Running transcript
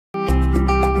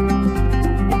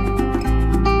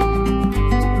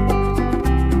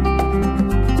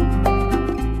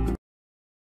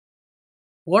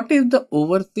What is the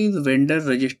Overseas Vendor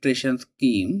Registration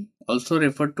Scheme, also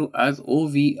referred to as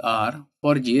OVR,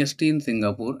 for GST in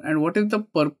Singapore, and what is the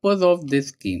purpose of this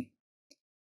scheme?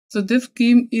 So this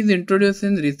scheme is introduced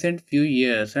in recent few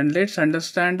years, and let's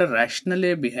understand the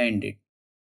rationale behind it.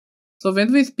 So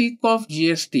when we speak of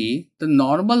GST, the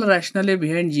normal rationale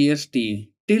behind GST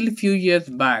till few years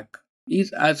back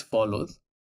is as follows.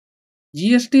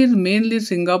 GST is mainly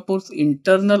Singapore's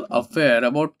internal affair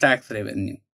about tax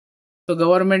revenue. So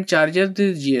government charges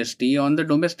this GST on the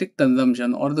domestic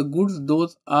consumption or the goods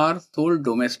those are sold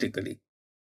domestically.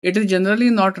 It is generally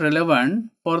not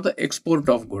relevant for the export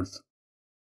of goods.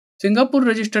 Singapore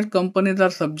registered companies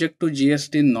are subject to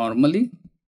GST normally,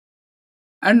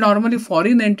 and normally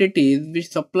foreign entities which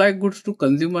supply goods to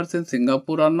consumers in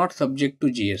Singapore are not subject to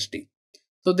GST.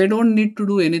 So they don't need to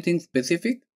do anything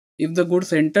specific. If the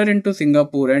goods enter into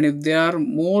Singapore and if they are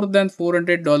more than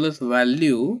 $400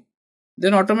 value,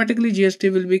 then automatically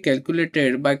GST will be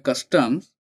calculated by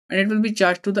customs and it will be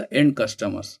charged to the end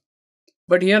customers.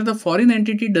 But here the foreign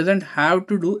entity doesn't have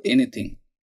to do anything.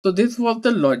 So this was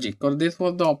the logic, or this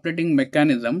was the operating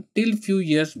mechanism till few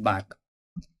years back.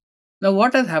 Now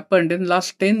what has happened in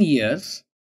last 10 years,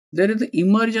 there is the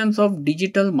emergence of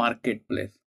digital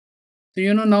marketplace. So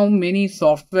now many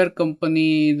software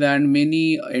companies and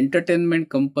many entertainment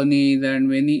companies and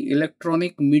many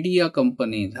electronic media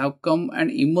companies have come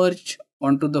and emerged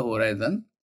onto the horizon.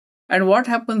 And what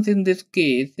happens in this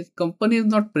case is company is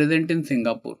not present in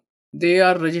Singapore. They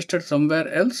are registered somewhere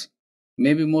else,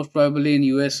 maybe most probably in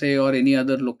USA or any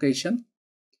other location.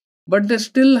 But they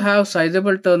still have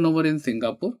sizable turnover in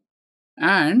Singapore.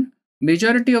 And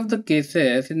majority of these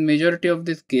cases,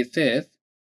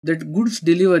 the goods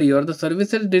delivery or the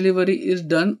services delivery is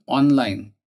done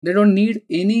online. They don't need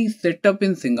any setup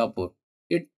in Singapore.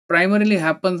 It primarily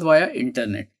happens via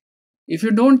internet. If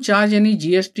you don't charge any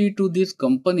GST to these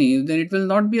companies, then it will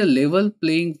not be a level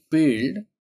playing field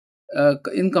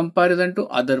in comparison to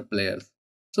other players.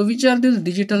 So which are these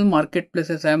digital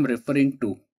marketplaces I am referring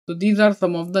to? So these are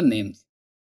some of the names.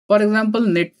 For example,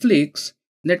 Netflix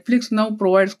now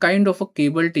provides kind of a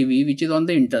cable TV which is on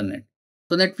the internet.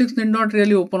 So Netflix did not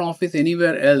really open office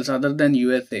anywhere else other than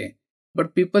USA.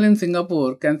 But people in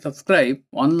Singapore can subscribe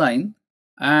online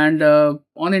and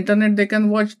on internet they can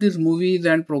watch these movies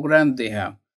and programs they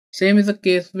have. Same is the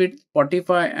case with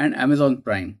Spotify and Amazon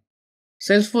Prime.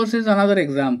 Salesforce is another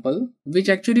example which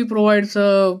actually provides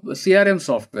a CRM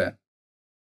software.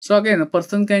 So again, a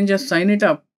person can just sign it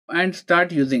up and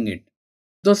start using it.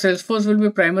 Though Salesforce will be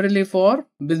primarily for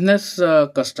business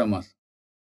customers.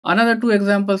 Another two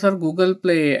examples are Google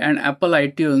Play and Apple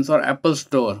iTunes or Apple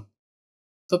Store.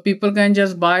 So people can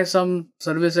just buy some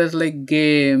services like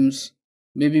games,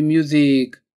 maybe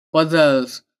music,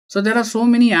 puzzles. So there are so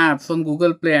many apps on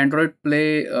Google Play, Android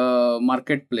Play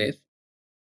marketplace.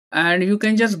 And you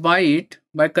can just buy it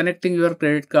by connecting your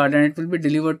credit card and it will be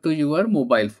delivered to your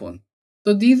mobile phone.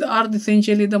 So these are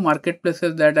essentially the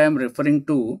marketplaces that I am referring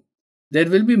to. There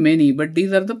will be many, but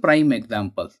these are the prime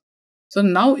examples. So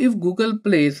now if Google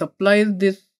Play supplies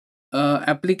these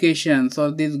applications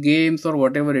or these games or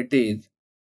whatever it is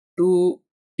to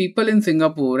people in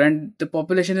Singapore and the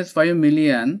population is 5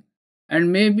 million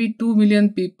and maybe 2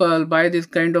 million people buy this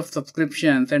kind of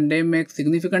subscriptions and they make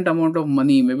significant amount of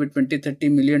money, maybe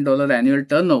 $20-30 million annual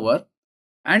turnover.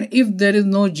 And if there is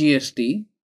no GST,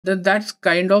 then that's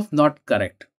kind of not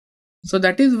correct. So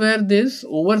that is where this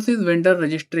Overseas Vendor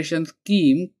Registration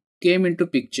Scheme came into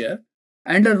picture.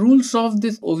 And the rules of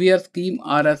this OVR scheme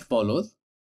are as follows.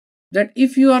 That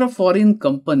if you are a foreign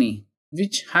company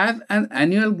which has an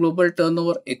annual global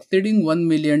turnover exceeding $1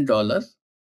 million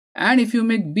and if you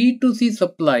make B2C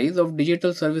supplies of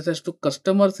digital services to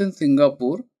customers in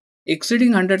Singapore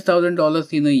exceeding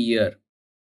 $100,000 in a year.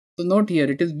 So note here,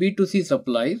 it is B2C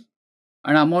supplies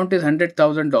and amount is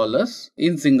 $100,000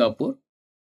 in Singapore.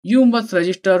 You must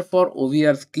register for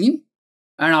OVR scheme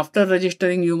and after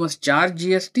registering you must charge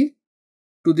GST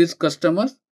to these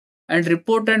customers and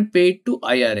report and pay it to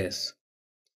IRS.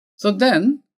 So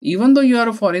then, even though you are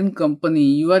a foreign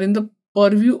company, you are in the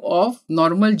purview of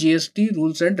normal GST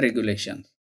rules and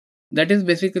regulations. That is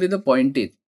basically the point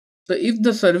is. So if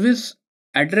the service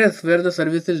address where the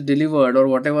service is delivered or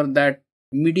whatever that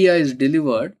media is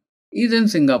delivered is in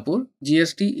Singapore,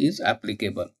 GST is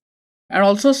applicable. And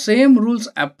also same rules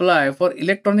apply for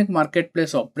electronic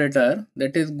marketplace operator,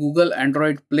 that is Google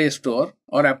Android Play Store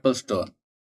or Apple Store.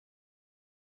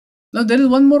 Now there is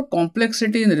one more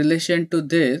complexity in relation to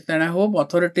this and I hope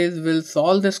authorities will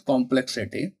solve this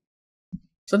complexity.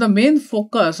 So the main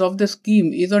focus of the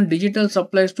scheme is on digital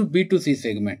supplies to B2C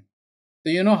segment.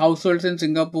 So households in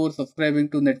Singapore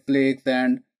subscribing to Netflix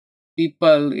and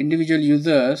people, individual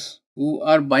users who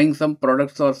are buying some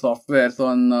products or softwares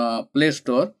on Play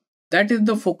Store. That is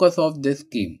the focus of this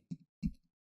scheme.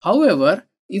 However,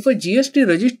 if a GST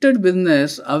registered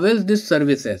business avails these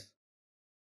services,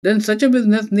 then such a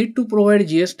business need to provide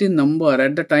GST number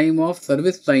at the time of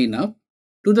service sign up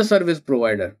to the service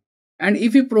provider. And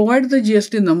if he provides the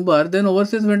GST number, then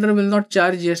overseas vendor will not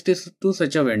charge GST to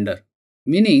such a vendor.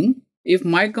 Meaning, if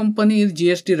my company is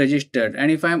GST registered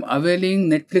and if I am availing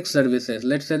Netflix services,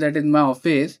 let's say that in my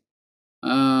office,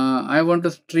 I want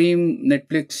to stream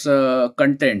Netflix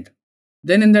content.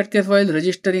 Then in that case, while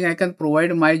registering, I can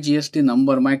provide my GST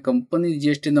number, my company's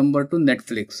GST number to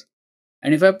Netflix.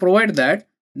 And if I provide that,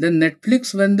 then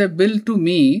Netflix, when they bill to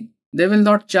me, they will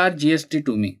not charge GST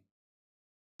to me.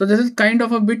 So this is kind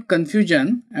of a bit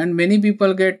confusion and many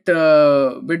people get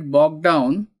a bit bogged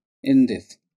down in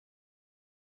this.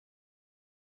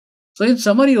 So in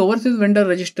summary, overseas vendor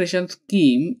registration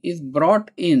scheme is brought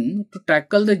in to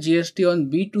tackle the GST on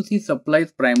B2C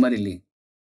supplies primarily,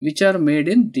 which are made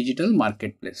in digital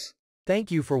marketplace.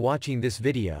 Thank you for watching this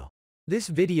video. This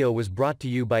video was brought to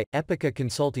you by Epica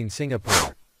Consulting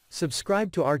Singapore.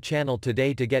 Subscribe to our channel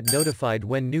today to get notified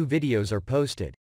when new videos are posted.